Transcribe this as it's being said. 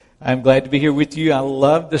I'm glad to be here with you. I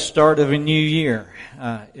love the start of a new year.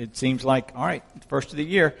 It seems like, all right, first of the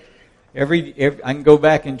year. Every I can go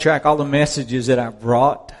back and track all the messages that I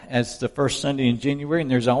brought as the first Sunday in January,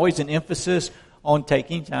 and there's always an emphasis on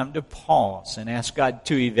taking time to pause and ask God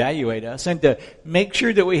to evaluate us and to make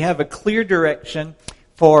sure that we have a clear direction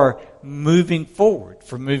for moving forward,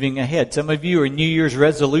 for moving ahead. Some of you are New Year's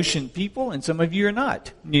resolution people, and some of you are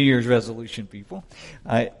not New Year's resolution people.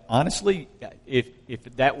 Honestly, if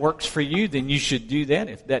that works for you, then you should do that.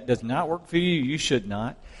 If that does not work for you, you should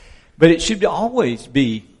not. But it should always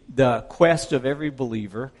be the quest of every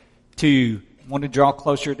believer to want to draw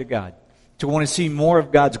closer to God, to want to see more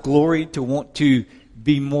of God's glory, to want to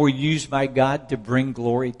be more used by God to bring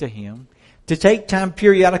glory to Him, to take time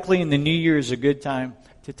periodically, and the New Year is a good time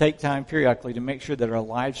to take time periodically to make sure that our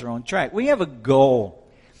lives are on track. We have a goal.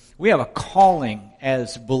 We have a calling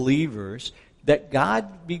as believers that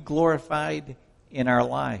God be glorified in our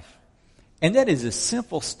life. And that is a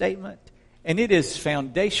simple statement, and it is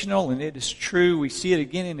foundational, and it is true. We see it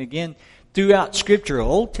again and again throughout Scripture,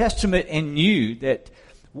 Old Testament and New, that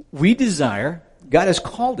we desire, God has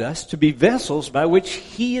called us to be vessels by which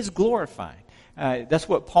He is glorified. That's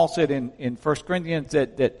what Paul said in 1 Corinthians,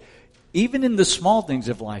 that even in the small things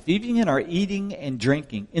of life, even in our eating and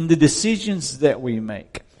drinking, in the decisions that we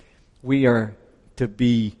make, we are to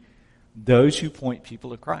be those who point people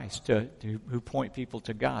to Christ, who point people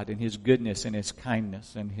to God and His goodness and His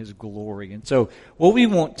kindness and His glory. And so what we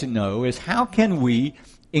want to know is, how can we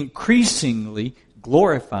increasingly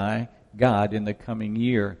glorify God in the coming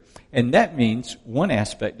year? And that means one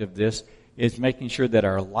aspect of this is making sure that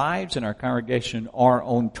our lives and our congregation are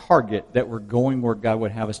on target, that we're going where God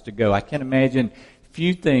would have us to go. I can't imagine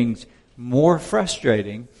few things more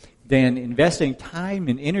frustrating than investing time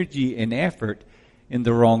and energy and effort in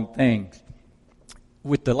the wrong things.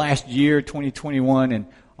 With the last year, 2021, and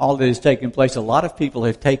all that has taken place, a lot of people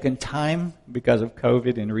have taken time because of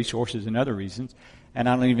COVID and resources and other reasons, and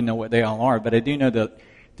I don't even know what they all are, but I do know that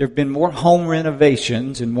there have been more home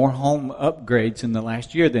renovations and more home upgrades in the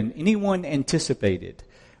last year than anyone anticipated.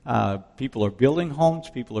 People are building homes,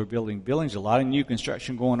 people are building buildings, a lot of new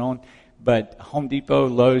construction going on, but Home Depot,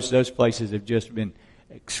 Lowe's, those places have just been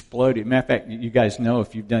exploded. Matter of fact, you guys know,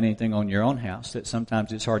 if you've done anything on your own house, that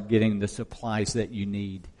sometimes it's hard getting the supplies that you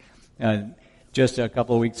need. Just a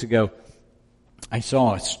couple of weeks ago, I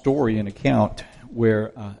saw a story, an account,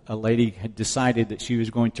 where a lady had decided that she was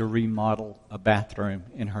going to remodel a bathroom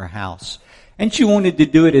in her house. And she wanted to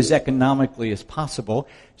do it as economically as possible.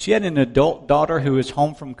 She had an adult daughter who was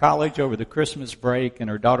home from college over the Christmas break, and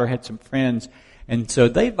her daughter had some friends. And so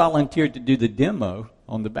they volunteered to do the demo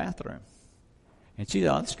on the bathroom. And she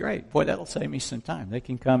thought, that's great. Boy, that'll save me some time. They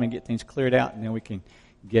can come and get things cleared out, and then we can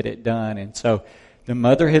get it done. And so the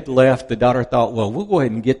mother had left. The daughter thought, well, we'll go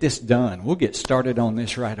ahead and get this done. We'll get started on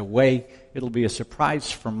this right away. It'll be a surprise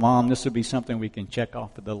for Mom. This will be something we can check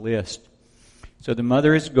off of the list. So the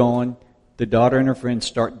mother is gone. The daughter and her friends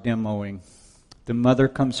start demoing. The mother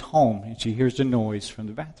comes home, and she hears a noise from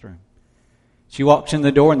the bathroom. She walks in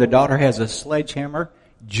the door, and the daughter has a sledgehammer,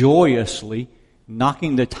 joyously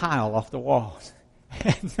knocking the tile off the walls.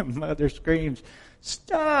 And the mother screams,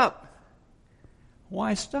 "Stop!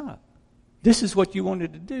 Why stop? This is what you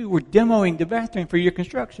wanted to do. We're demoing the bathroom for your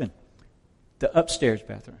construction." The upstairs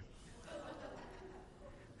bathroom.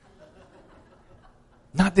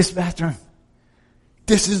 Not this bathroom.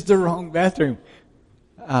 This is the wrong bathroom.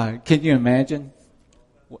 Can you imagine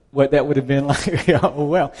what that would have been like? Oh,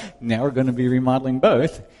 well, now we're going to be remodeling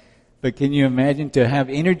both. But can you imagine to have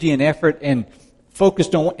energy and effort and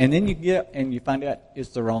focused on, and then you get up and you find out it's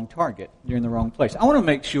the wrong target. You're in the wrong place. I want to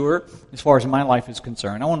make sure, as far as my life is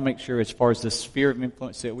concerned, I want to make sure, as far as the sphere of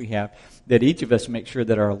influence that we have, that each of us make sure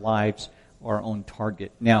that our lives are on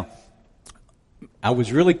target. Now, I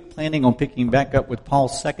was really planning on picking back up with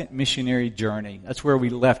Paul's second missionary journey. That's where we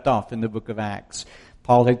left off in the book of Acts.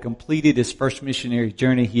 Paul had completed his first missionary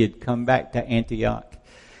journey. He had come back to Antioch.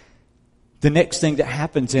 The next thing that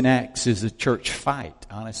happens in Acts is a church fight,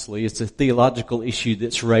 honestly. It's a theological issue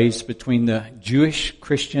that's raised between the Jewish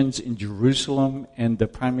Christians in Jerusalem and the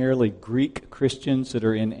primarily Greek Christians that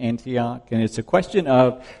are in Antioch. And it's a question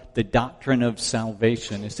of the doctrine of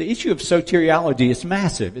salvation. It's the issue of soteriology. It's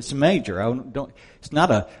massive. It's major. It's not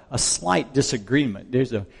a slight disagreement.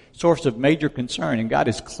 There's a source of major concern, and God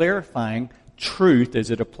is clarifying truth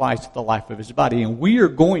as it applies to the life of His body. And we are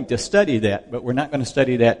going to study that, but we're not going to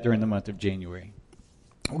study that during the month of January.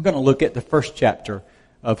 We're going to look at the first chapter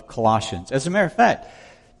of Colossians. As a matter of fact,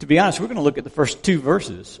 to be honest, we're going to look at the first 2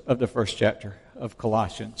 verses of the first chapter of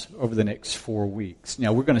Colossians over the next 4 weeks.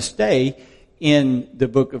 Now, we're going to stay in the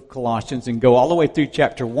book of Colossians and go all the way through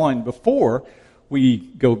chapter 1 before we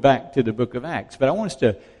go back to the book of Acts. But I want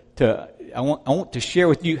us I want to share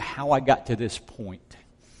with you how I got to this point.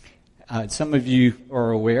 Some of you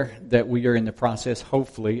are aware that we are in the process,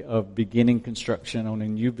 hopefully, of beginning construction on a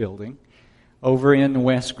new building over in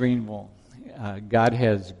West Greenville. God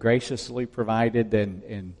has graciously provided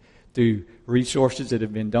and through resources that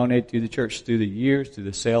have been donated to the church through the years, through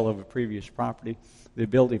the sale of a previous property, the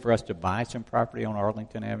ability for us to buy some property on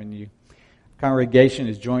Arlington Avenue. Congregation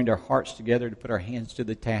has joined our hearts together to put our hands to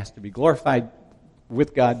the task to be glorified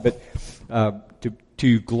with God, but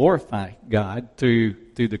to glorify God through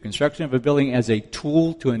the construction of a building as a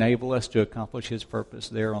tool to enable us to accomplish His purpose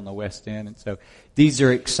there on the West End. And so these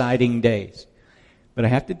are exciting days. But I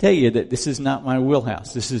have to tell you that this is not my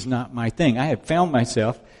wheelhouse. This is not my thing. I have found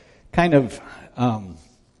myself kind of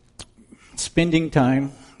spending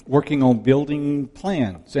time working on building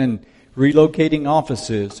plans and relocating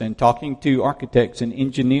offices and talking to architects and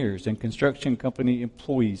engineers and construction company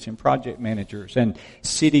employees and project managers and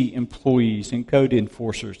city employees and code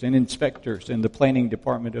enforcers and inspectors and the planning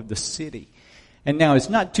department of the city. And now it's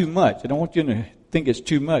not too much. I don't want you to think it's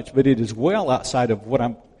too much, but it is well outside of what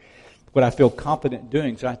I feel confident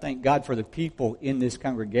doing. So I thank God for the people in this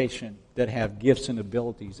congregation that have gifts and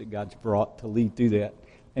abilities that God's brought to lead through that,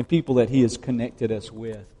 and people that He has connected us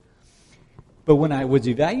with. But when I was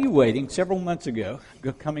evaluating several months ago,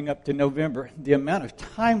 coming up to November, the amount of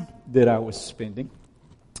time that I was spending,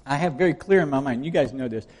 I have very clear in my mind, you guys know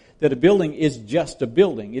this, that a building is just a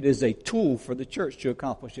building. It is a tool for the church to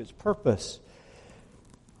accomplish its purpose.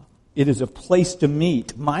 It is a place to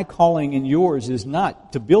meet. My calling and yours is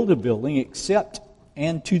not to build a building except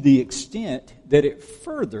and to the extent that it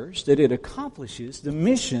furthers, that it accomplishes the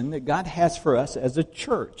mission that God has for us as a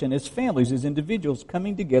church and as families, as individuals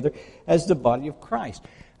coming together as the body of Christ.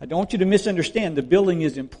 I don't want you to misunderstand. The building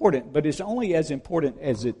is important, but it's only as important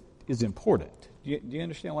as it is important. Do you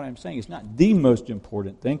understand what I'm saying? It's not the most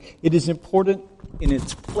important thing. It is important in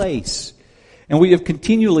its place. And we have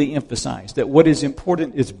continually emphasized that what is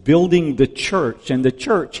important is building the church, and the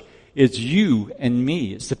church is you and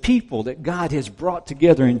me. It's the people that God has brought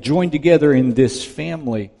together and joined together in this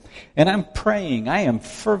family. And I'm praying, I am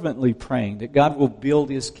fervently praying that God will build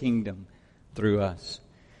His kingdom through us.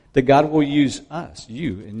 That God will use us,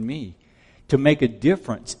 you and me, to make a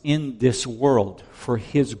difference in this world for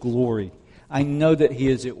His glory. I know that He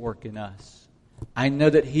is at work in us. I know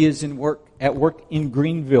that He is at work in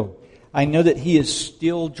Greenville. I know that He is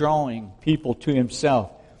still drawing people to Himself.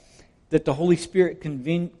 That the Holy Spirit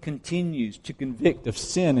continues to convict of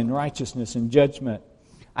sin and righteousness and judgment.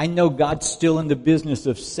 I know God's still in the business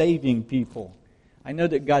of saving people. I know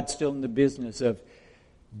that God's still in the business of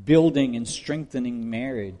building and strengthening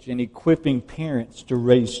marriage and equipping parents to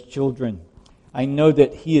raise children. I know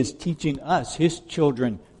that He is teaching us, His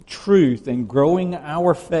children, truth and growing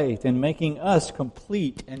our faith and making us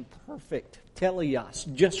complete and perfect,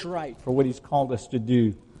 teleos, just right for what He's called us to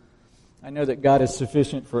do. I know that God is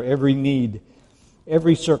sufficient for every need,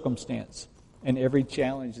 every circumstance, and every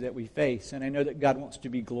challenge that we face. And I know that God wants to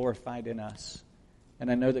be glorified in us.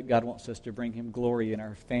 And I know that God wants us to bring Him glory in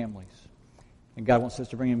our families. And God wants us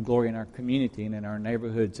to bring Him glory in our community and in our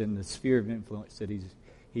neighborhoods and the sphere of influence that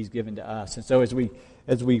He's given to us. And so as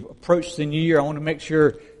we approach the new year, I want to make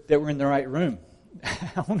sure that we're in the right room.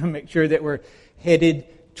 I want to make sure that we're headed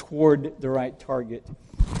toward the right target.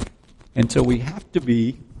 And so we have to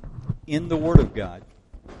be in the Word of God.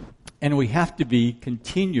 And we have to be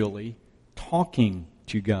continually talking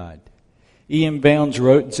to God. E.M. Bounds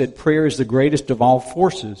wrote and said, prayer is the greatest of all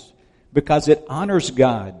forces because it honors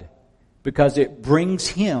God, because it brings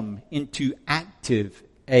Him into active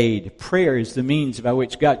aid. Prayer is the means by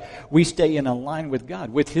which we stay in a line with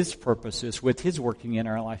God, with His purposes, with His working in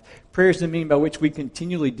our life. Prayer is the means by which we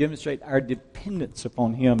continually demonstrate our dependence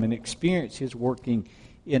upon Him and experience His working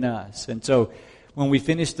in us. And so when we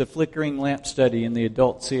finished the flickering lamp study in the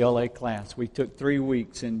adult CLA class, we took 3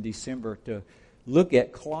 weeks in December to look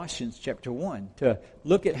at Colossians chapter 1, to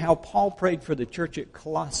look at how Paul prayed for the church at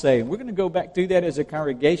Colossae. And we're going to go back through that as a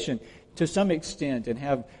congregation to some extent and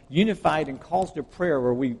have unified and calls to prayer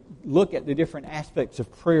where we look at the different aspects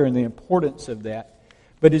of prayer and the importance of that.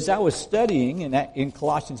 But as I was studying in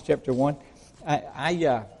Colossians chapter 1,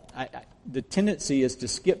 the tendency is to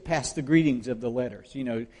skip past the greetings of the letters. You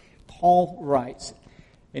know, Paul writes,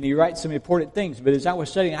 and he writes some important things, but as I was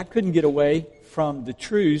studying, I couldn't get away from the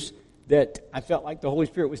truths that I felt like the Holy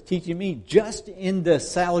Spirit was teaching me just in the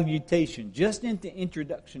salutation, just in the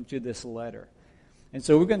introduction to this letter. And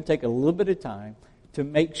so we're going to take a little bit of time to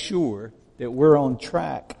make sure that we're on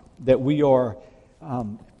track, that we are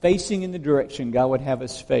facing in the direction God would have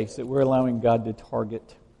us face, that we're allowing God to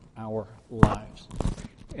target our lives.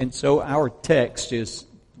 And so our text is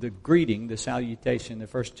the greeting, the salutation, the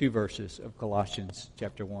first two verses of Colossians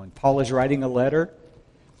chapter 1. Paul is writing a letter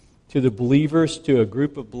to the believers, to a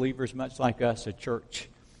group of believers much like us, a church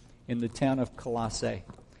in the town of Colossae.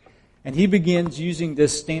 And he begins using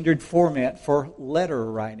this standard format for letter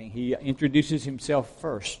writing. He introduces himself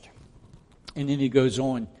first, and then he goes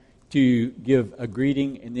on to give a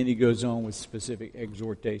greeting, and then he goes on with specific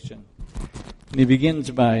exhortation. And he begins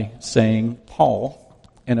by saying, Paul,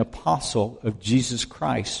 an apostle of Jesus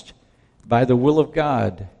Christ, by the will of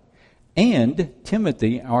God, and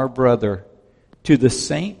Timothy, our brother, to the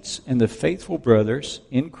saints and the faithful brothers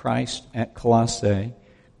in Christ at Colossae,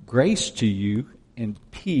 grace to you and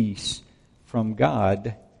peace from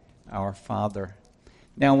God our Father.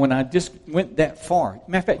 Now, when I just went that far,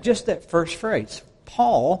 matter of fact, just that first phrase,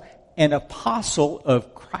 Paul, an apostle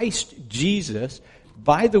of Christ Jesus,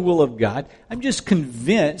 by the will of God, I'm just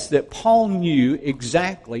convinced that Paul knew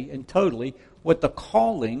exactly and totally what the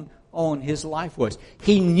calling on his life was.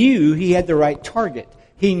 He knew he had the right target.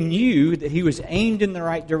 He knew that he was aimed in the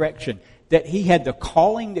right direction, that he had the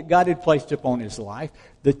calling that God had placed upon his life,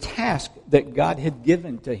 the task that God had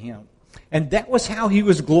given to him. And that was how he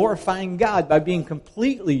was glorifying God, by being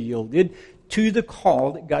completely yielded to the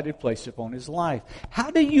call that God had placed upon his life.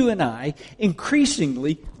 How do you and I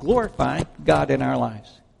increasingly glorify God in our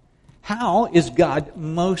lives? How is God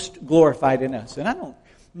most glorified in us? And I don't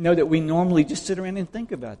know that we normally just sit around and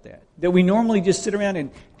think about that. That we normally just sit around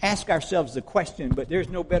and ask ourselves the question, but there's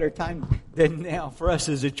no better time than now for us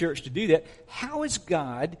as a church to do that. How is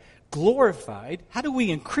God glorified? How do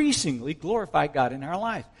we increasingly glorify God in our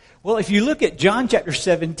life? Well, if you look at John chapter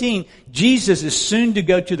 17, Jesus is soon to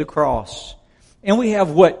go to the cross. And we have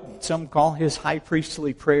what some call his high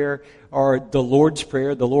priestly prayer, or the Lord's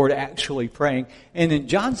Prayer, the Lord actually praying. And in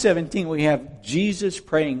John 17, we have Jesus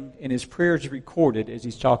praying, and his prayers recorded as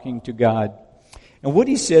he's talking to God. And what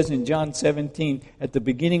he says in John 17, at the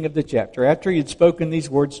beginning of the chapter, after he had spoken these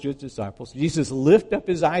words to his disciples, Jesus lifted up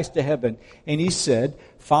his eyes to heaven, and he said,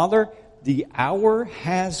 Father, the hour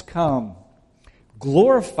has come.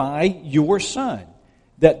 Glorify your Son,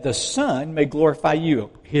 that the Son may glorify you.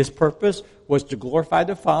 His purpose was to glorify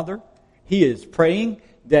the Father. He is praying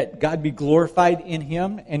that God be glorified in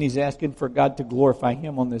him, and he's asking for God to glorify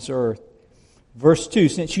him on this earth. Verse 2,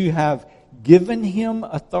 since you have given him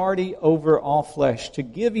authority over all flesh, to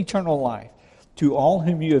give eternal life to all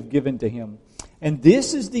whom you have given to him. And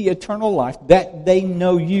this is the eternal life, that they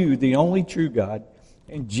know you, the only true God,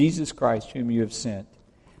 and Jesus Christ whom you have sent.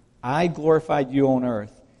 I glorified you on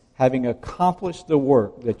earth, having accomplished the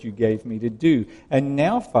work that you gave me to do. And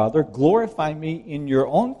now, Father, glorify me in your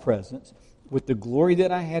own presence with the glory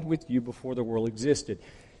that I had with you before the world existed.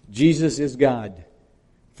 Jesus is God.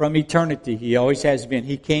 From eternity, he always has been.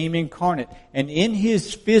 He came incarnate. And in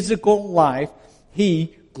his physical life,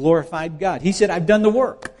 he glorified God. He said, I've done the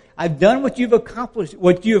work. I've done what you've accomplished,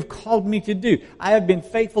 what you have called me to do. I have been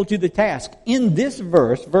faithful to the task. In this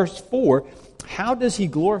verse, verse 4, how does he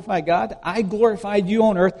glorify God? I glorified you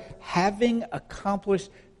on earth, having accomplished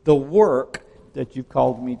the work that you've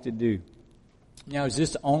called me to do. Now, is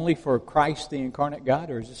this only for Christ, the incarnate God,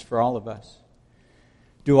 or is this for all of us?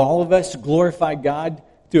 Do all of us glorify God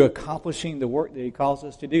through accomplishing the work that he calls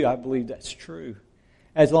us to do? I believe that's true.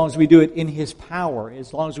 As long as we do it in his power,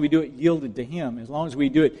 as long as we do it yielded to him, as long as we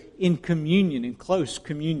do it in communion, in close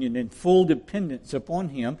communion, in full dependence upon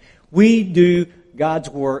him, we do God's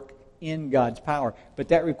work in God's power. But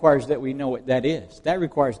that requires that we know what that is. That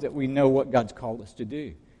requires that we know what God's called us to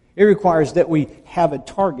do. It requires that we have a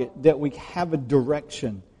target, that we have a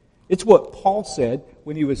direction. It's what Paul said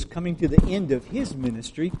when he was coming to the end of his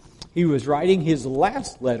ministry. He was writing his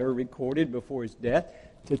last letter recorded before his death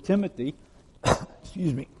to Timothy.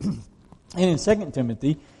 Excuse me. And in 2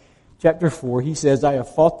 Timothy chapter 4, he says, I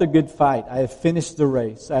have fought the good fight. I have finished the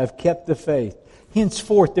race. I have kept the faith.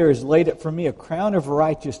 Henceforth there is laid up for me a crown of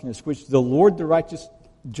righteousness, which the Lord, the righteous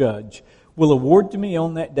judge, will award to me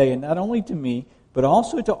on that day, and not only to me, but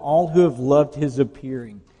also to all who have loved his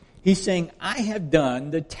appearing. He's saying, I have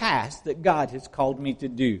done the task that God has called me to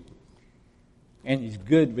do. And he's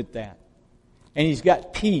good with that. And he's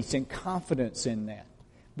got peace and confidence in that,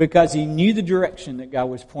 because he knew the direction that God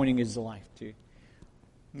was pointing his life to.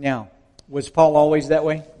 Now, was Paul always that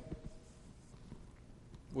way?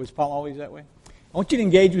 Was Paul always that way? I want you to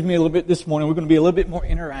engage with me a little bit this morning. We're going to be a little bit more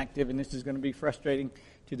interactive, and this is going to be frustrating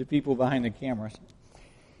to the people behind the cameras.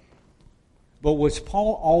 But was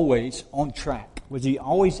Paul always on track? Was he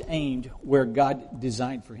always aimed where God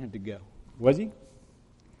designed for him to go? Was he?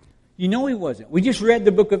 You know he wasn't. We just read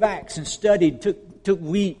the book of Acts and studied, took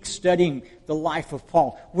weeks studying the life of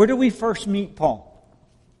Paul. Where do we first meet Paul?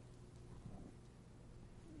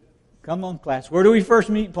 Come on, class. Where do we first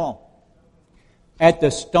meet Paul? At the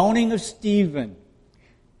stoning of Stephen.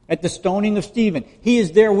 At the stoning of Stephen. He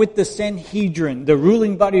is there with the Sanhedrin, the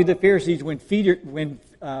ruling body of the Pharisees, when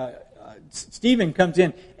Stephen comes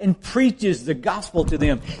in and preaches the gospel to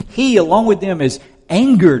them. He, along with them, is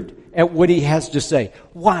angered at what he has to say.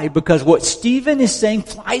 Why? Because what Stephen is saying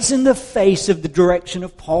flies in the face of the direction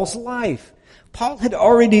of Paul's life. Paul had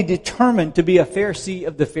already determined to be a Pharisee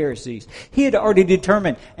of the Pharisees. He had already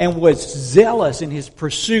determined and was zealous in his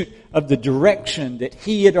pursuit of the direction that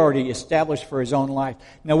he had already established for his own life.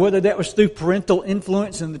 Now, whether that was through parental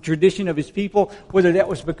influence and the tradition of his people, whether that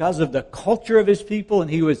was because of the culture of his people and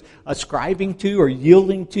he was ascribing to or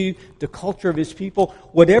yielding to the culture of his people,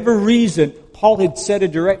 whatever reason, Paul had set a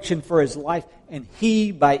direction for his life, and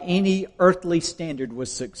he, by any earthly standard, was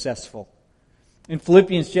successful. In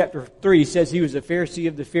Philippians chapter 3, he says he was a Pharisee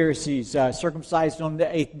of the Pharisees, circumcised on the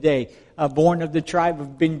 8th day, born of the tribe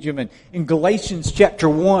of Benjamin. In Galatians chapter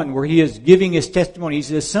 1, where he is giving his testimony, he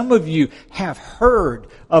says, some of you have heard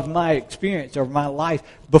of my experience, or my life,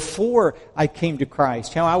 before I came to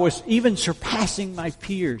Christ. How I was even surpassing my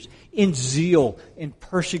peers in zeal, in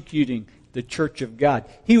persecuting the church of God.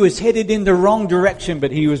 He was headed in the wrong direction,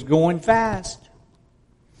 but he was going fast.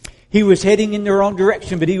 He was heading in the wrong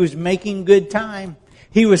direction, but he was making good time.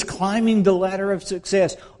 He was climbing the ladder of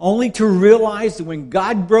success, only to realize that when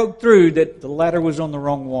God broke through, that the ladder was on the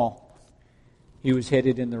wrong wall. He was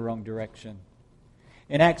headed in the wrong direction.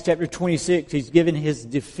 In Acts chapter 26, he's given his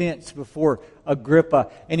defense before Agrippa,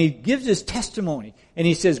 and he gives his testimony. And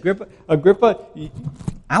he says, Agrippa,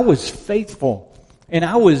 I was faithful, and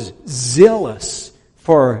I was zealous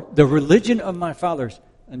for the religion of my fathers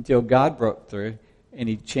until God broke through. And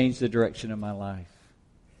he changed the direction of my life.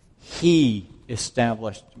 He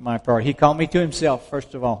established my priority. He called me to himself,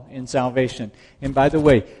 first of all, in salvation. And by the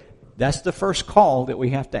way, that's the first call that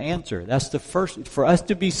we have to answer. That's the first, for us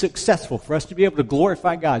to be successful, for us to be able to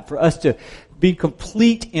glorify God, for us to be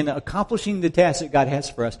complete in accomplishing the task that God has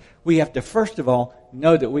for us. We have to, first of all,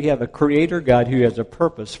 know that we have a Creator God who has a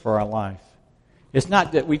purpose for our life. It's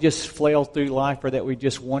not that we just flail through life, or that we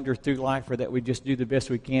just wander through life, or that we just do the best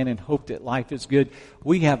we can and hope that life is good.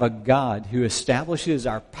 We have a God who establishes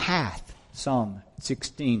our path. Psalm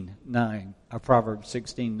 16:9, or Proverbs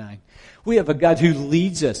 16:9. We have a God who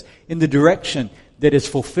leads us in the direction that is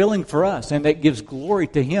fulfilling for us and that gives glory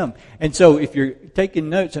to Him. And so if you're taking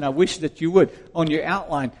notes, and I wish that you would, on your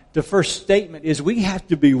outline, the first statement is we have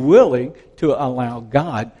to be willing to allow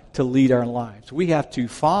God to lead our lives. We have to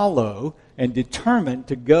follow and determined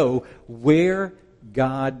to go where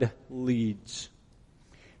God leads.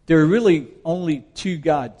 There are really only two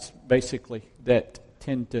gods, basically, that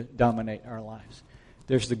tend to dominate our lives.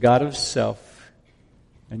 There's the God of self,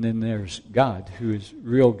 and then there's God, who is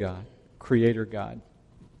real God, Creator God,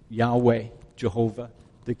 Yahweh, Jehovah,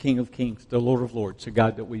 the King of Kings, the Lord of Lords, the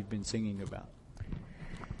God that we've been singing about.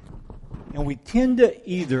 And we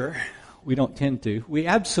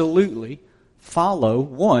absolutely follow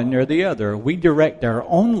one or the other. We direct our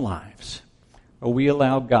own lives, or we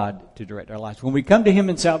allow God to direct our lives. When we come to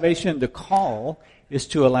Him in salvation, the call is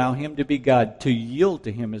to allow Him to be God, to yield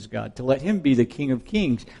to Him as God, to let Him be the King of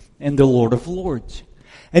Kings and the Lord of Lords.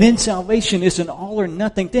 And in salvation, it's an all or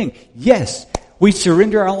nothing thing. Yes, we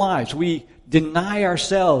surrender our lives. We deny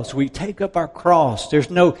ourselves. We take up our cross. There's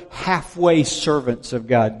no halfway servants of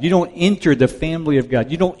God. You don't enter the family of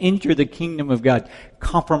God. You don't enter the kingdom of God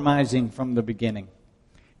compromising from the beginning.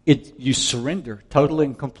 You surrender, total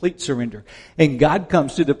and complete surrender. And God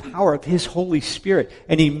comes through the power of His Holy Spirit,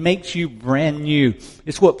 and He makes you brand new.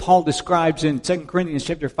 It's what Paul describes in 2 Corinthians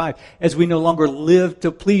chapter 5, as we no longer live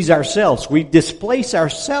to please ourselves. We displace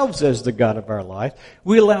ourselves as the God of our life.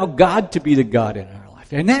 We allow God to be the God in our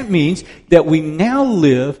life. And that means that we now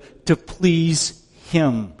live to please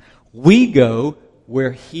Him. We go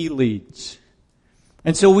where He leads.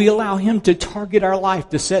 And so we allow Him to target our life,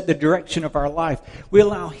 to set the direction of our life. We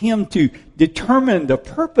allow Him to determine the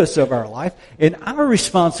purpose of our life. And our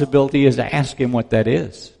responsibility is to ask Him what that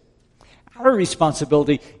is. Our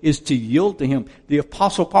responsibility is to yield to Him. The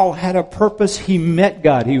Apostle Paul had a purpose. He met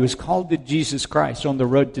God. He was called to Jesus Christ on the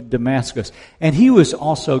road to Damascus. And he was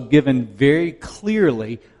also given very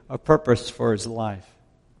clearly a purpose for his life.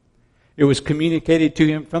 It was communicated to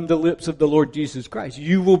him from the lips of the Lord Jesus Christ.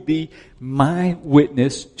 You will be my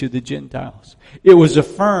witness to the Gentiles. It was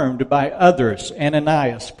affirmed by others,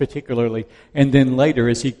 Ananias particularly, and then later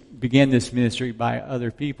as he began this ministry by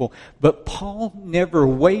other people. But Paul never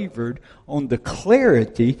wavered on the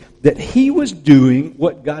clarity that he was doing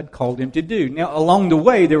what God called him to do. Now, along the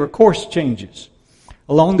way, there were course changes.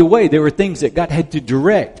 Along the way, there were things that God had to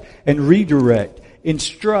direct and redirect,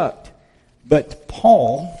 instruct. But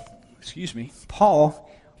Paul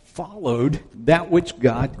followed that which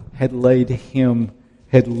God had led him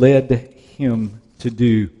to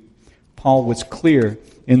do. Paul was clear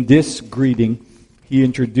in this greeting. He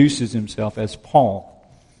introduces himself as Paul,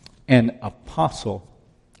 an apostle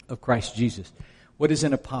of Christ Jesus. What is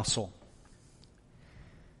an apostle?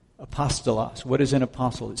 Apostolos. What is an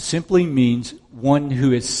apostle? It simply means one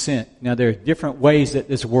who is sent. Now, there are different ways that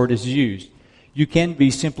this word is used. You can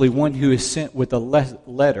be simply one who is sent with a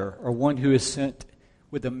letter, or one who is sent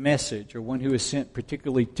with a message, or one who is sent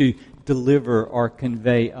particularly to deliver or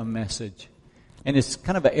convey a message. And it's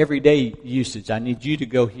kind of an everyday usage. I need you to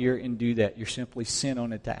go here and do that. You're simply sent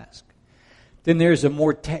on a task. Then there's a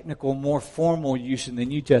more technical, more formal use in the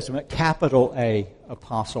New Testament, capital A,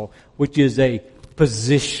 apostle, which is a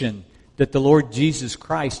position that the Lord Jesus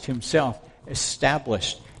Christ himself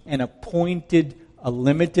established and appointed a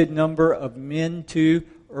limited number of men to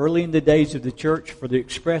early in the days of the church for the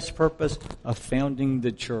express purpose of founding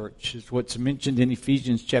the church. It's what's mentioned in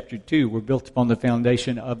Ephesians chapter 2. We're built upon the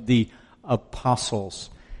foundation of the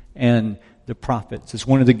apostles and the prophets. It's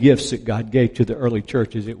one of the gifts that God gave to the early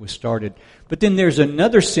church as it was started. But then there's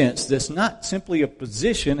another sense that's not simply a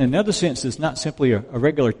position, another sense that's not simply a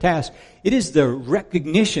regular task. It is the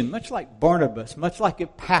recognition, much like Barnabas, much like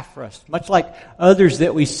Epaphras, much like others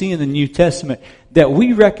that we see in the New Testament, that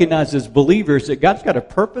we recognize as believers that God's got a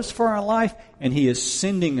purpose for our life, and He is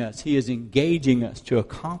sending us, He is engaging us to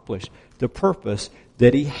accomplish the purpose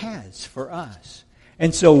that He has for us.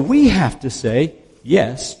 And so we have to say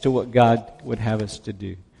yes to what God would have us to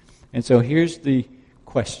do. And so here's the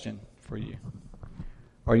question for you.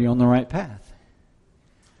 Are you on the right path?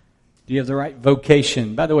 Do you have the right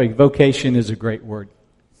vocation? By the way, vocation is a great word.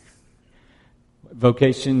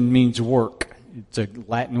 Vocation means work. It's a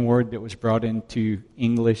Latin word that was brought into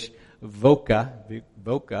English.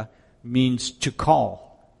 Voca means to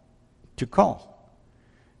call. To call.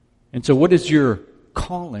 And so what is your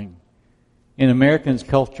calling? In Americans'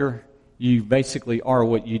 culture, you basically are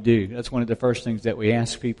what you do. That's one of the first things that we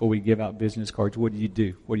ask people. We give out business cards. What do you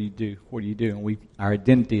do? What do you do? What do you do? And our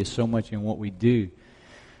identity is so much in what we do.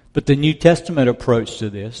 But the New Testament approach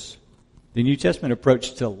to this, the New Testament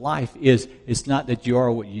approach to life is, it's not that you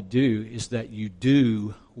are what you do, it's that you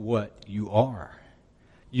do what you are.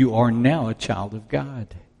 You are now a child of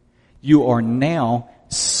God. You are now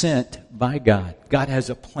sent by God. God has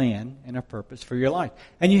a plan and a purpose for your life.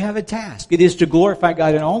 And you have a task. It is to glorify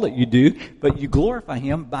God in all that you do, but you glorify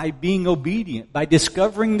Him by being obedient, by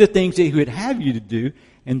discovering the things that He would have you to do,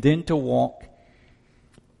 and then to walk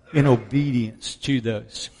in obedience to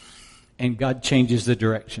those. And God changes the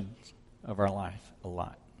directions of our life a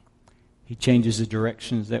lot. He changes the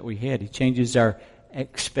directions that we had. He changes our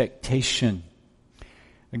expectation.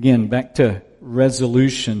 Again, back to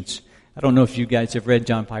resolutions. I don't know if you guys have read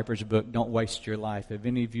John Piper's book, Don't Waste Your Life. Have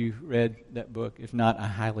any of you read that book? If not, I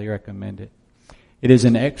highly recommend it. It is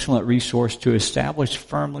an excellent resource to establish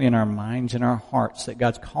firmly in our minds and our hearts that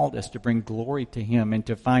God's called us to bring glory to Him and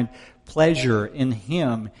to find pleasure in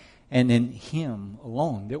Him and in Him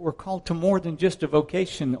alone. That we're called to more than just a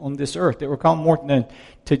vocation on this earth. That we're called more than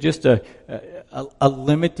to just a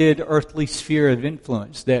limited earthly sphere of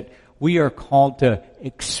influence. That we are called to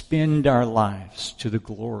expend our lives to the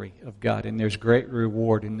glory of God. And there's great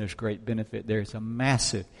reward and there's great benefit. There's a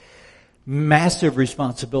massive, massive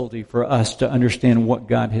responsibility for us to understand what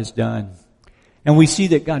God has done. And we see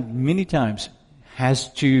that God many times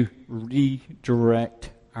has to redirect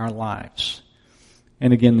our lives.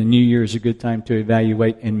 And again, the new year is a good time to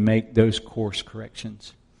evaluate and make those course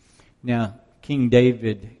corrections. Now, King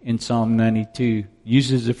David in Psalm 92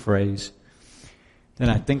 uses a phrase that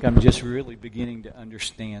I think I'm just really beginning to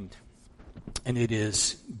understand. And it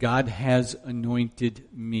is, God has anointed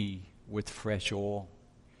me with fresh oil.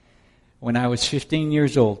 When I was 15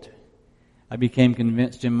 years old, I became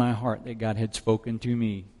convinced in my heart that God had spoken to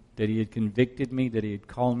me, that He had convicted me, that He had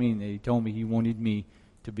called me, and that He told me He wanted me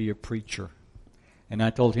to be a preacher. And I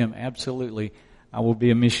told Him, absolutely, I will be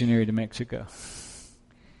a missionary to Mexico.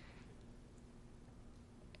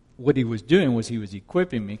 What He was doing was He was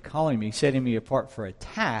equipping me, calling me, setting me apart for a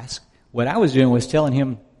task. What I was doing was telling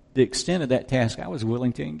Him the extent of that task I was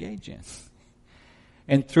willing to engage in.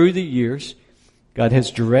 And through the years, God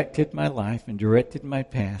has directed my life and directed my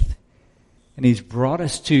path. And He's brought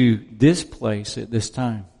us to this place at this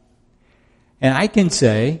time. And I can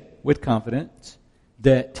say with confidence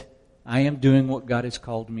that I am doing what God has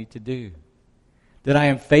called me to do. That I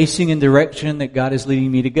am facing in the direction that God is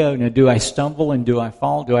leading me to go. Now, do I stumble and do I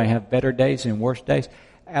fall? Do I have better days and worse days?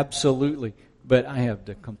 Absolutely. But I have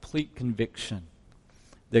the complete conviction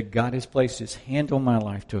that God has placed His hand on my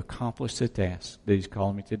life to accomplish the task that He's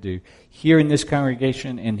called me to do. Here in this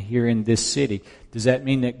congregation and here in this city. Does that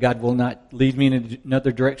mean that God will not lead me in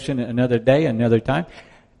another direction another day, another time?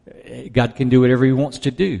 God can do whatever He wants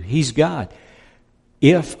to do. He's God.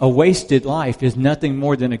 If a wasted life is nothing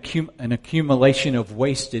more than an accumulation of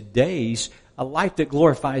wasted days, a life that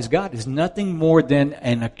glorifies God is nothing more than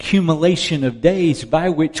an accumulation of days by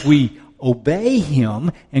which we obey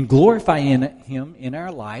Him and glorify Him in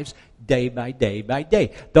our lives day by day by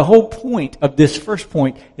day. The whole point of this first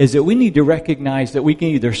point is that we need to recognize that we can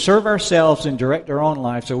either serve ourselves and direct our own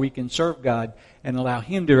lives, or we can serve God and allow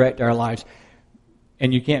Him to direct our lives.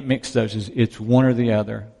 And you can't mix those. It's one or the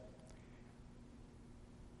other.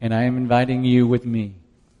 And I am inviting you with me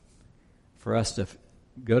for us to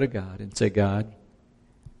go to God and say, God,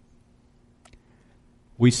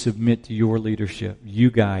 we submit to your leadership.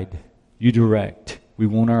 You guide. You direct. We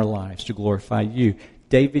want our lives to glorify you.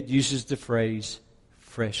 David uses the phrase,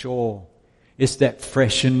 fresh oil. It's that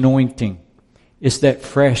fresh anointing. It's that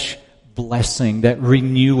fresh blessing, that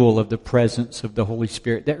renewal of the presence of the Holy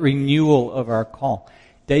Spirit, that renewal of our call.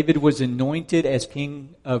 David was anointed as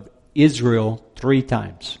king of Israel 3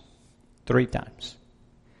 times. 3 times.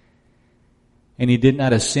 And he did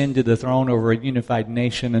not ascend to the throne over a unified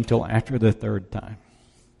nation until after the 3rd time.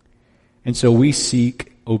 And so we seek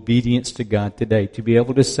obedience to God today, to be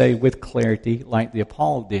able to say with clarity, like the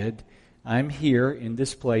Paul did, I'm here in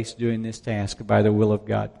this place doing this task by the will of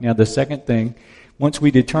God. Now the second thing, once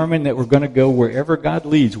we determine that we're going to go wherever God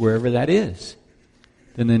leads, wherever that is,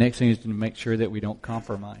 then the next thing is to make sure that we don't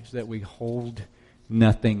compromise, that we hold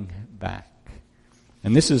nothing back.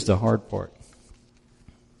 And this is the hard part.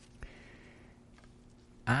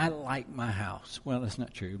 I like my house. Well, that's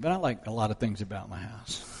not true, but I like a lot of things about my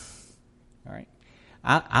house. All right.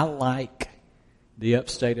 I like the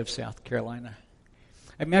upstate of South Carolina.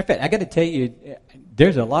 As a matter of fact, I got to tell you,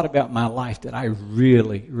 there's a lot about my life that I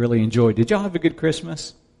really, really enjoyed. Did y'all have a good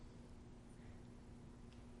Christmas?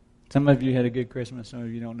 Some of you had a good Christmas. Some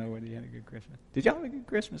of you don't know whether you had a good Christmas. Did y'all have a good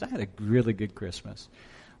Christmas? I had a really good Christmas.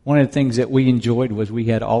 One of the things that we enjoyed was we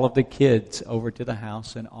had all of the kids over to the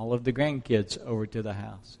house and all of the grandkids over to the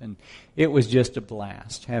house. And it was just a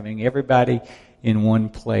blast having everybody in one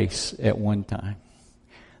place at one time.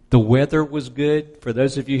 The weather was good. For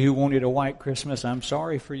those of you who wanted a white Christmas, I'm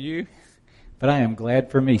sorry for you. But I am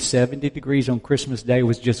glad for me. 70 degrees on Christmas Day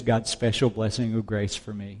was just God's special blessing of grace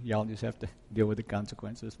for me. Y'all just have to deal with the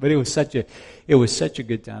consequences. But it was such a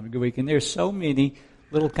good time, a good week. And there's so many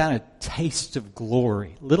little kind of tastes of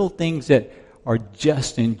glory, little things that are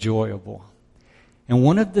just enjoyable. And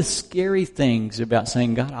one of the scary things about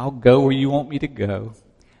saying, God, I'll go where you want me to go.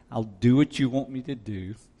 I'll do what you want me to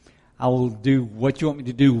do. I will do what you want me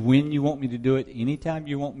to do when you want me to do it, anytime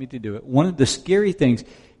you want me to do it. One of the scary things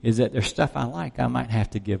is that there's stuff I like I might have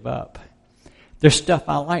to give up. There's stuff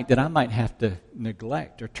I like that I might have to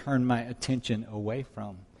neglect or turn my attention away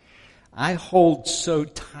from. I hold so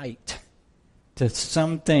tight to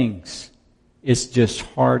some things, it's just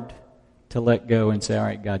hard to let go and say, all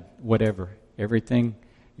right, God, whatever. Everything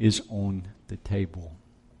is on the table.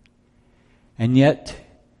 And yet,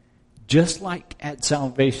 just like at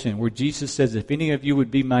salvation, where Jesus says, if any of you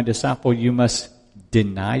would be my disciple, you must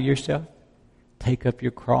deny yourself, take up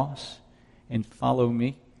your cross, and follow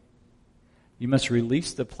me. You must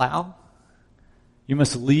release the plow. You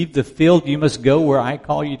must leave the field. You must go where I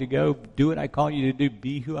call you to go. Do what I call you to do.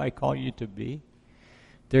 Be who I call you to be.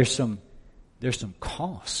 There's some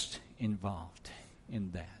cost involved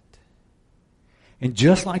in that. And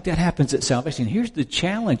just like that happens at salvation, here's the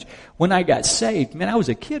challenge. When I got saved, man, I was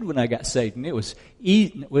a kid when I got saved, and it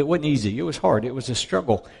wasn't easy. It was hard. It was a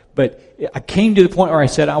struggle. But I came to the point where I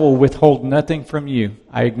said, I will withhold nothing from you.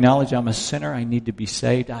 I acknowledge I'm a sinner. I need to be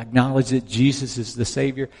saved. I acknowledge that Jesus is the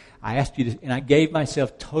Savior. I asked you to, and I gave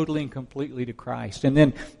myself totally and completely to Christ. And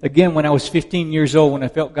then again, when I was 15 years old, when I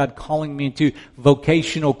felt God calling me into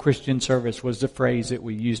vocational Christian service was the phrase that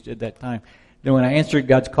we used at that time. Then when I answered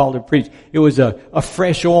God's call to preach, it was a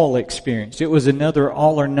fresh oil experience. It was another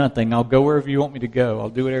all or nothing. I'll go wherever you want me to go.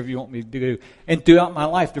 I'll do whatever you want me to do. And throughout my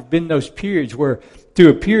life, there have been those periods where, through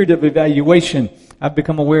a period of evaluation, I've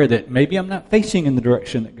become aware that maybe I'm not facing in the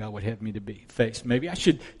direction that God would have me to be faced. Maybe I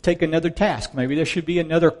should take another task. Maybe there should be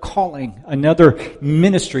another calling, another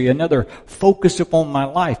ministry, another focus upon my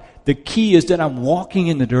life. The key is that I'm walking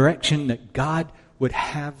in the direction that God would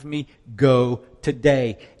have me go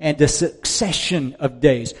today, and a succession of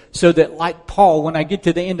days, so that like Paul, when I get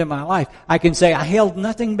to the end of my life, I can say, I held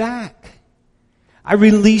nothing back. I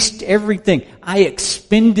released everything. I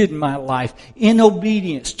expended my life in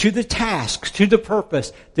obedience to the tasks, to the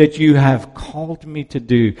purpose that you have called me to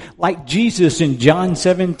do. Like Jesus in John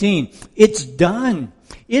 17, it's done.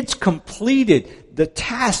 It's completed. The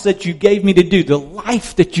task that you gave me to do, the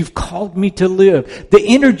life that you've called me to live, the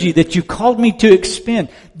energy that you called me to expend,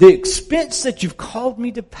 the expense that you've called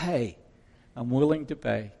me to pay, I'm willing to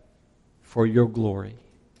pay for your glory,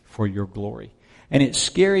 for your glory. And it's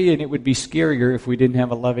scary, and it would be scarier if we didn't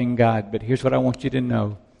have a loving God. But here's what I want you to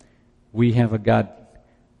know. We have a God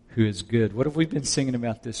who is good. What have we been singing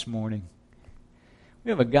about this morning?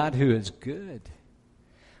 We have a God who is good.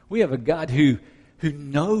 We have a God who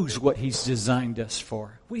knows what He's designed us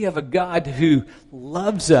for. We have a God who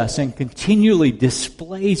loves us and continually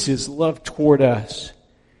displays His love toward us.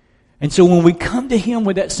 And so when we come to Him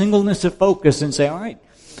with that singleness of focus and say, all right,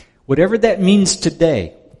 whatever that means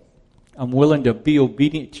today, I'm willing to be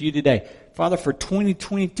obedient to you today. Father, for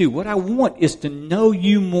 2022, what I want is to know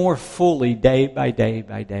you more fully day by day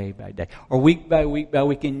by day by day, or week by week by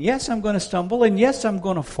week. And yes, I'm going to stumble, and yes, I'm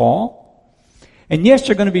going to fall. And yes,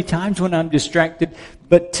 there are going to be times when I'm distracted,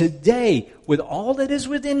 but today, with all that is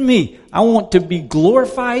within me, I want to be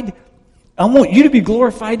glorified. I want you to be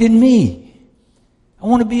glorified in me. I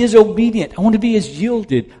want to be as obedient. I want to be as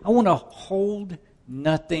yielded. I want to hold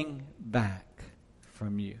nothing back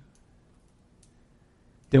from you.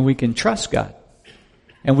 Then we can trust God,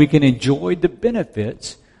 and we can enjoy the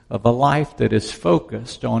benefits of a life that is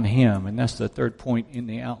focused on Him. And that's the third point in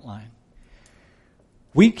the outline.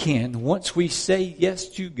 We can, once we say yes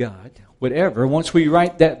to God, once we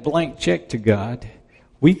write that blank check to God,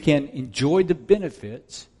 we can enjoy the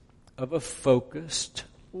benefits of a focused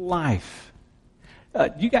life.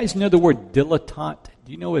 Do you guys know the word dilettante?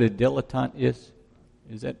 Do you know what a dilettante is?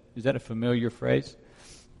 Is that a familiar phrase?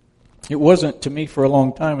 It wasn't to me for a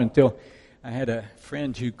long time until I had a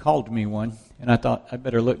friend who called me one, and I thought I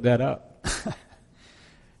better look that up.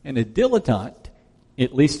 And a dilettante,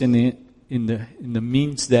 at least in the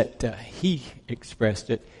means that he expressed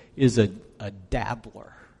it, is a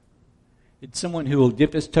dabbler. It's someone who will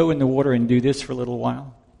dip his toe in the water and do this for a little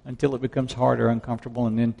while until it becomes hard or uncomfortable,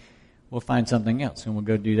 and then we'll find something else and we'll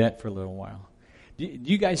go do that for a little while. Do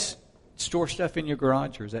you guys store stuff in your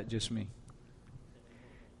garage, or is that just me?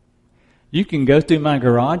 You can go through my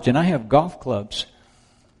garage, and I have golf clubs.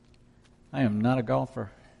 I am not a golfer.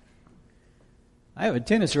 I have a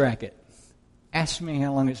tennis racket. Ask me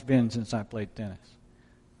how long it's been since I played tennis.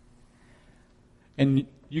 And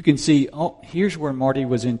you can see, here's where Marty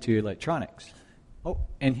was into electronics. Oh,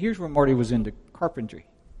 and here's where Marty was into carpentry.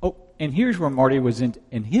 Oh, and here's where Marty was into,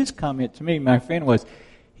 and his comment to me, my friend, was,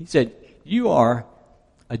 he said, you are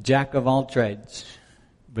a jack of all trades,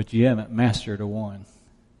 but you haven't mastered a one.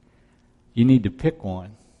 You need to pick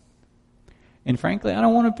one. And frankly, I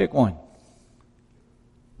don't want to pick one.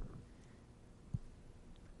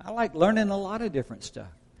 I like learning a lot of different stuff.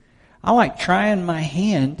 I like trying my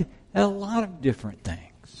hand at a lot of different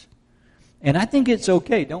things. And I think it's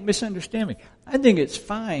okay. Don't misunderstand me. I think it's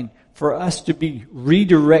fine for us to be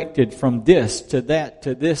redirected from this to that,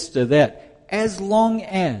 to this to that, as long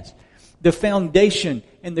as the foundation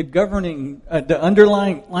and the governing, the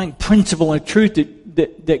underlying principle and truth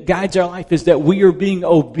that guides our life is that we are being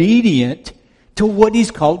obedient to what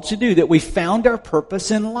He's called to do, that we found our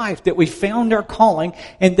purpose in life, that we found our calling,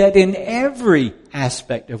 and that in every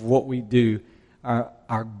aspect of what we do,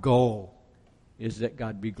 our goal is that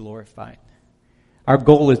God be glorified. Our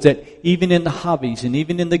goal is that even in the hobbies and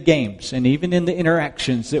even in the games and even in the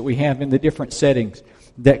interactions that we have in the different settings,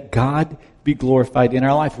 that God be glorified in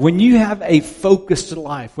our life. When you have a focused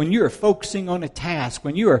life, when you are focusing on a task,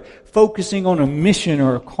 when you are focusing on a mission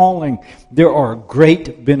or a calling, there are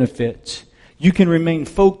great benefits. You can remain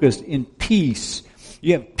focused in peace.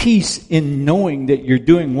 You have peace in knowing that you're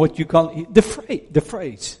doing what you call the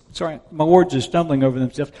phrase. Sorry, my words are stumbling over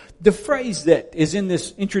themselves. The phrase that is in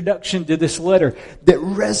this introduction to this letter that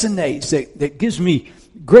resonates, that gives me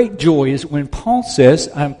great joy, is when Paul says,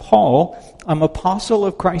 I'm Paul, I'm apostle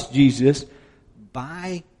of Christ Jesus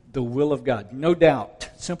by the will of God. No doubt.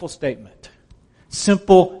 Simple statement.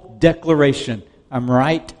 Simple declaration. I'm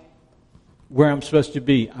right where I'm supposed to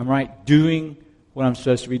be. I'm right doing what I'm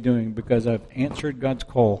supposed to be doing because I've answered God's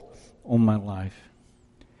call on my life.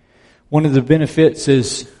 One of the benefits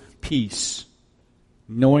is peace.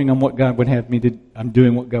 Knowing I'm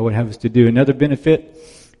doing what God would have us to do. Another benefit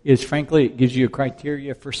is, frankly, it gives you a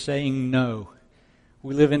criteria for saying no.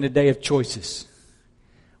 We live in a day of choices.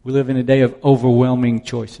 We live in a day of overwhelming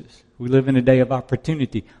choices. We live in a day of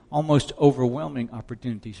opportunity, almost overwhelming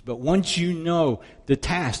opportunities. But once you know the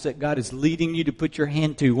task that God is leading you to put your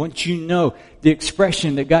hand to, once you know the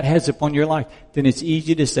expression that God has upon your life, then it's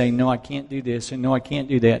easy to say, no, I can't do this, and no, I can't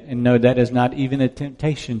do that, and no, that is not even a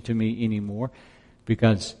temptation to me anymore,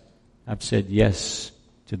 because I've said yes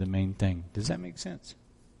to the main thing. Does that make sense?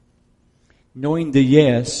 Knowing the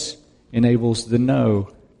yes enables the no.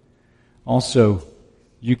 Also,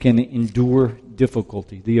 you can endure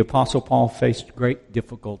difficulty. The Apostle Paul faced great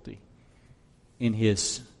difficulty in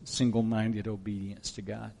his single-minded obedience to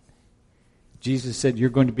God. Jesus said,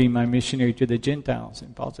 you're going to be my missionary to the Gentiles.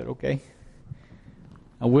 And Paul said, okay,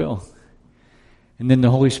 I will. And then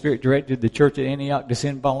the Holy Spirit directed the church at Antioch to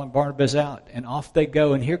send Paul and Barnabas out. And off they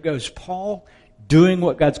go. And here goes Paul doing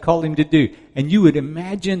what God's called him to do. And you would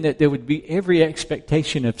imagine that there would be every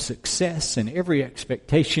expectation of success and every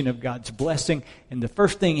expectation of God's blessing. And the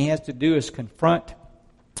first thing he has to do is confront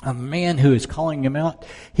a man who is calling him out.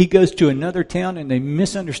 He goes to another town and they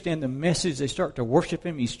misunderstand the message. They start to worship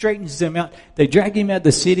him. He straightens them out. They drag him out of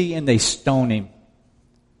the city and they stone him.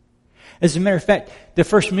 As a matter of fact, the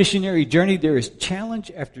first missionary journey, there is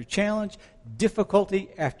challenge after challenge, difficulty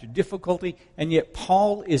after difficulty, and yet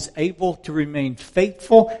Paul is able to remain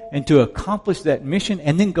faithful and to accomplish that mission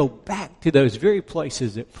and then go back to those very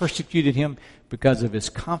places that persecuted him because of his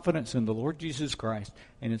confidence in the Lord Jesus Christ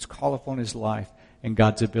and his call upon his life and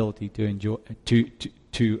God's ability to enjoy,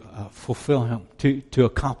 to fulfill him, to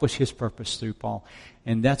accomplish his purpose through Paul.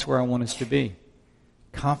 And that's where I want us to be.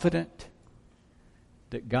 Confident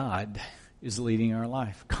that God is leading our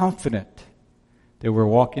life. Confident that we're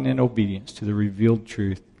walking in obedience to the revealed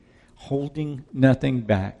truth, holding nothing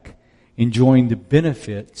back, enjoying the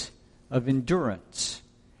benefits of endurance,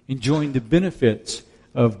 enjoying the benefits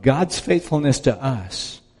of God's faithfulness to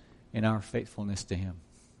us and our faithfulness to Him.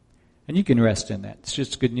 And you can rest in that. It's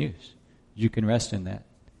just good news. You can rest in that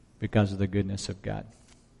because of the goodness of God.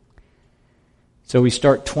 So we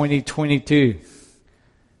start 2022.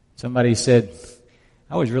 Somebody said,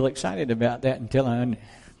 I was really excited about that until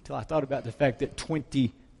I thought about the fact that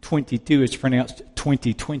 2022 is pronounced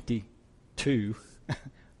 2022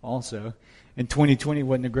 also. And 2020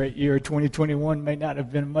 wasn't a great year. 2021 may not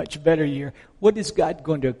have been a much better year. What is God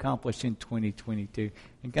going to accomplish in 2022?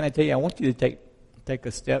 And can I tell you, I want you to take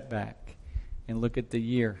a step back and look at the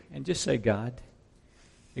year and just say, God,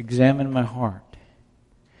 examine my heart.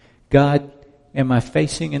 God, am I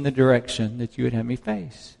facing in the direction that you would have me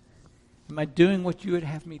face? Am I doing what you would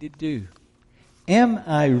have me to do? Am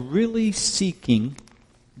I really seeking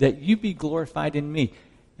that you be glorified in me?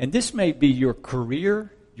 And this may be your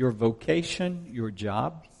career, your vocation, your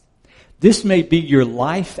job. This may be your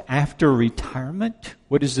life after retirement.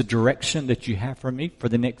 What is the direction that you have for me for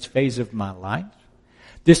the next phase of my life?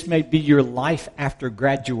 This may be your life after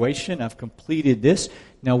graduation. I've completed this.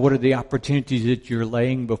 Now what are the opportunities that you're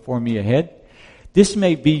laying before me ahead? This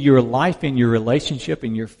may be your life in your relationship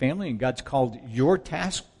in your family, and God's called your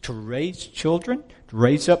task to raise children, to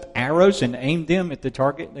raise up arrows and aim them at the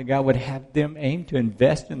target that God would have them aim, to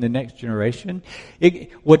invest in the next generation.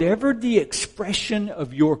 Whatever the expression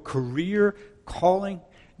of your career calling,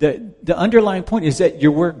 the underlying point is that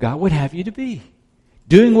you're where God would have you to be.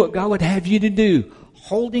 Doing what God would have you to do,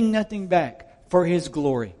 holding nothing back for His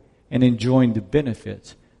glory, and enjoying the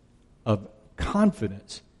benefits of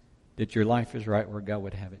confidence that your life is right where God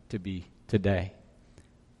would have it to be today.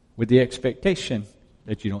 With the expectation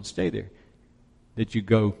that you don't stay there, that you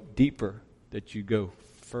go deeper, that you go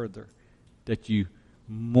further, that you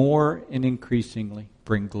more and increasingly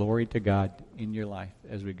bring glory to God in your life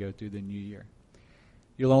as we go through the new year.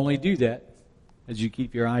 You'll only do that as you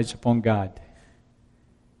keep your eyes upon God.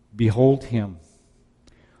 Behold Him.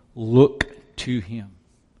 Look to Him.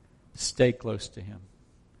 Stay close to Him.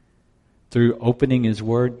 Through opening His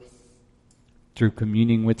Word, through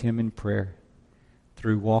communing with Him in prayer,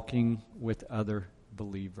 through walking with other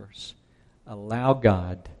believers. Allow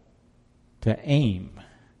God to aim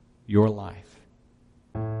your life